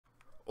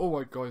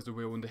Alright guys, the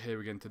Wheel Wonder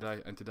here again today,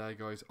 and today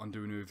guys I'm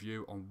doing a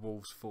review on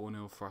Wolves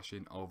 4-0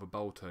 thrashing over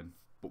Bolton.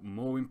 But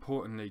more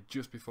importantly,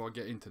 just before I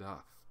get into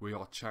that, we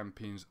are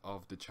champions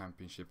of the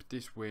championship.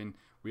 This win,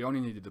 we only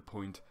needed a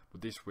point,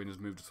 but this win has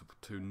moved us up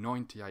to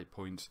 98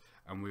 points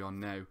and we are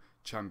now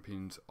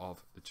champions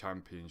of the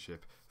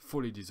championship.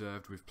 Fully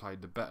deserved. We've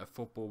played the better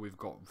football, we've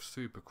got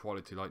super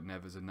quality like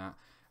Nevers and that,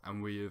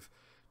 and we have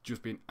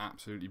just been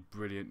absolutely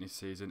brilliant this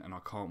season, and I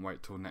can't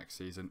wait till next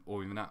season,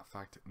 or even that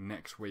fact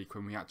next week,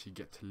 when we actually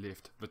get to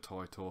lift the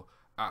title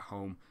at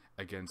home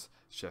against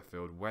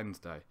Sheffield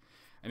Wednesday.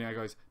 Anyway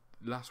guys,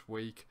 last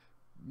week,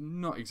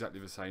 not exactly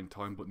the same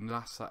time, but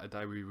last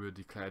Saturday we were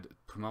declared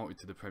promoted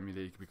to the Premier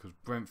League because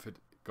Brentford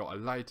got a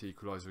late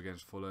equaliser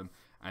against Fulham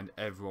and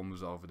everyone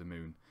was over the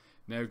moon.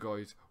 Now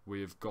guys,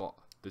 we've got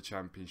the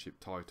championship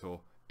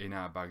title in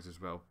our bags as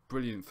well.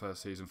 Brilliant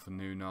first season for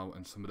Nuno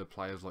and some of the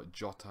players like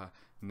Jota,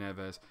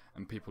 Neves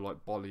and people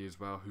like Bolly as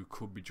well, who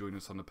could be joining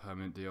us on a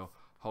permanent deal.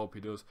 Hope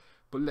he does.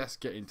 But let's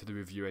get into the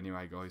review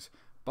anyway guys.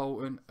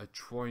 Bolton are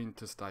trying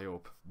to stay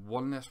up.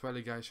 One less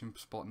relegation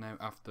spot now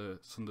after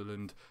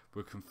Sunderland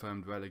were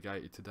confirmed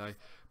relegated today,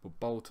 but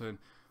Bolton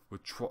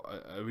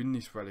are in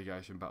this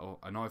relegation battle,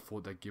 and I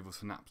thought they'd give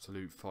us an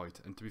absolute fight.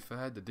 And to be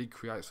fair, they did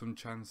create some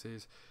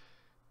chances.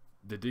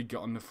 They did get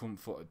on the front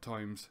foot at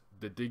times.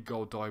 They did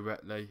go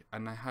directly,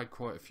 and they had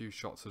quite a few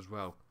shots as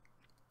well.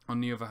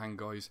 On the other hand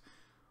guys,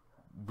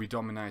 we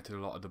dominated a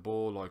lot of the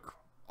ball. Like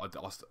I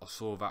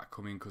saw that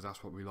coming because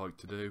that's what we like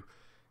to do.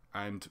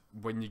 And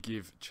when you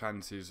give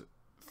chances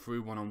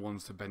through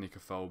one-on-ones to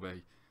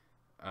Benicofalbi,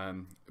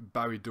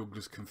 Barry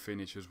Douglas can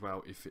finish as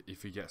well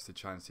if he gets the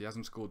chance. He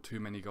hasn't scored too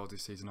many goals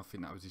this season. I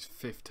think that was his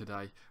 5th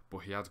today, but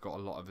he has got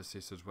a lot of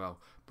assists as well.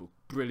 But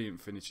brilliant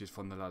finishes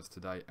from the lads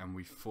today, and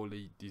we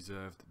fully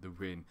deserved the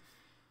win.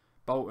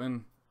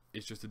 Bolton,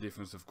 it's just a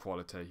difference of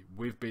quality.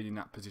 We've been in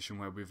that position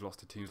where we've lost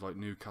to teams like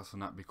Newcastle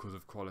and that because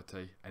of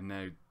quality, and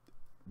now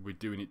we're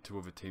doing it to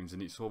other teams,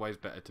 and it's always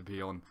better to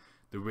be on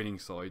the winning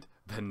side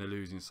than the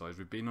losing side.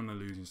 We've been on the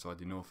losing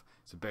side enough.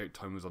 It's about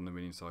time was on the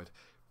winning side.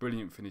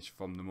 Brilliant finish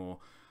from them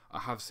all. I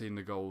have seen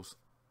the goals.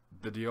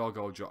 The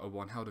Diogo Jota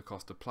one, Helder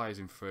Costa plays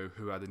him through,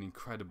 who had an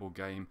incredible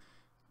game.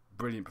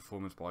 Brilliant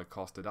performance by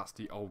Costa. That's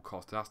the old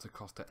Costa. That's the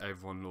Costa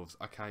everyone loves.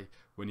 Okay,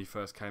 when he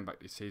first came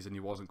back this season, he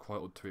wasn't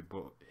quite up to it,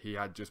 but he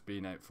had just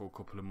been out for a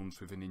couple of months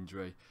with an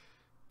injury.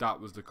 That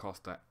was the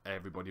Costa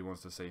everybody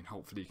wants to see, and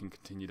hopefully he can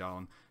continue that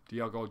on.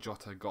 Diogo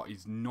Jota got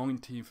his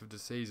 19th of the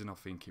season, I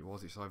think it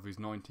was. It's either his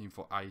 19th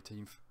or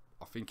 18th.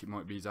 I think it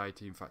might be his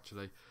 18th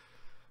actually.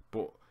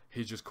 But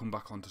he's just come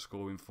back onto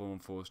scoring form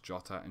for us,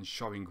 Jota, and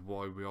showing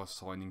why we are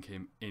signing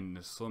him in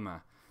the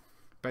summer.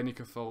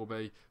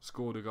 Benicofalbi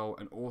scored a goal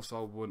and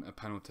also won a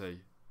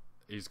penalty.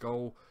 His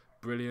goal,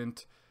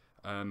 brilliant.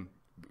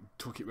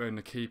 Took it round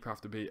the keeper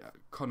after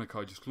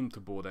Konako just lumped the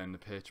ball down the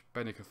pitch.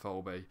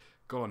 Benicofalbi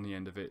got on the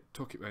end of it,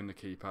 took it round the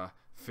keeper,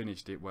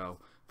 finished it well.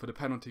 For the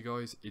penalty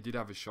guys, he did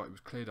have a shot, it was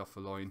cleared off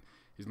the line.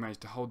 He's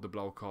managed to hold the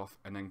bloke off,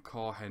 and then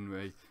Carl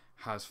Henry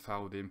has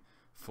fouled him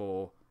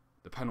for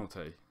the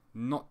penalty.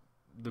 Not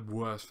the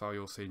worst foul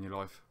you'll see in your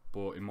life,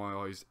 but in my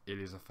eyes it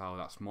is a foul,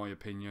 that's my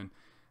opinion.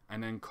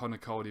 And then Conor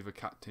Cody, the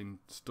captain,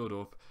 stood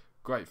up.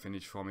 Great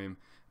finish from him,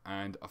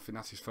 and I think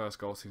that's his first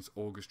goal since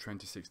August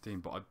 2016.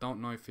 But I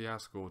don't know if he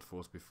has scored for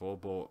us before,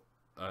 but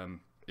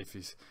if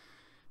he's,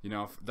 you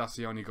know, that's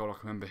the only goal I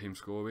can remember him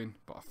scoring.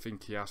 But I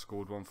think he has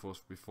scored one for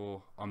us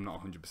before. I'm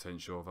not 100%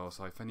 sure though,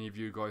 so if any of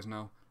you guys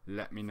know,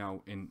 let me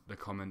know in the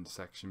comment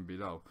section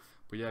below.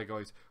 But yeah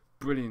guys,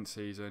 brilliant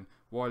season.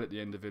 While at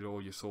the end of it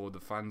all, you saw the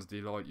fans'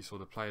 delight, you saw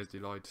the players'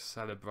 delight,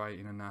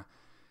 celebrating and that.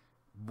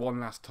 One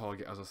last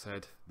target, as I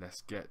said,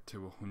 let's get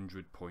to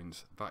 100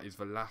 points. That is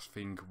the last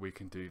thing we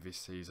can do this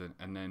season,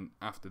 and then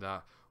after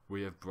that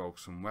we have broke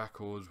some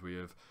records. We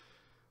have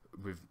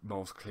with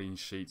most clean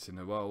sheets in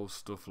a row,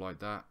 stuff like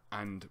that,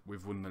 and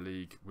we've won the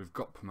league, we've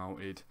got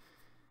promoted.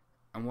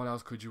 And what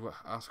else could you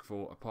ask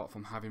for apart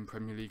from having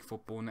Premier League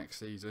football next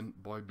season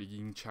by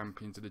being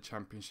champions of the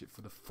championship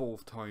for the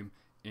 4th time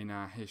in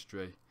our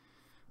history?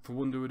 For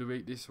Wonder of the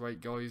Week this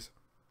week guys,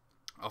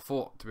 I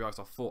thought, to be honest,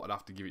 I'd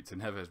have to give it to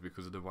Neves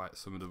because of the way,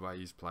 some of the way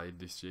he's played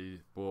this year.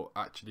 But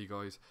actually,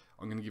 guys,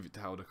 I'm going to give it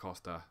to Helder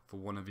Costa for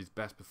one of his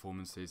best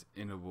performances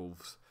in a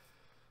Wolves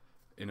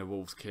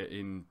kit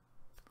in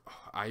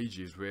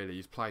ages. Really,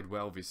 he's played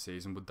well this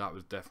season, but that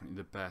was definitely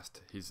the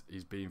best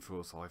he's been for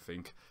us, I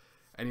think.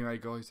 Anyway,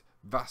 guys,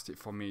 that's it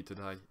from me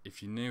today.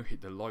 If you're new,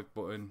 hit the like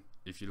button.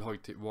 If you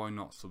liked it, why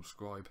not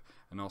subscribe?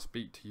 And I'll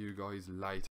speak to you guys later.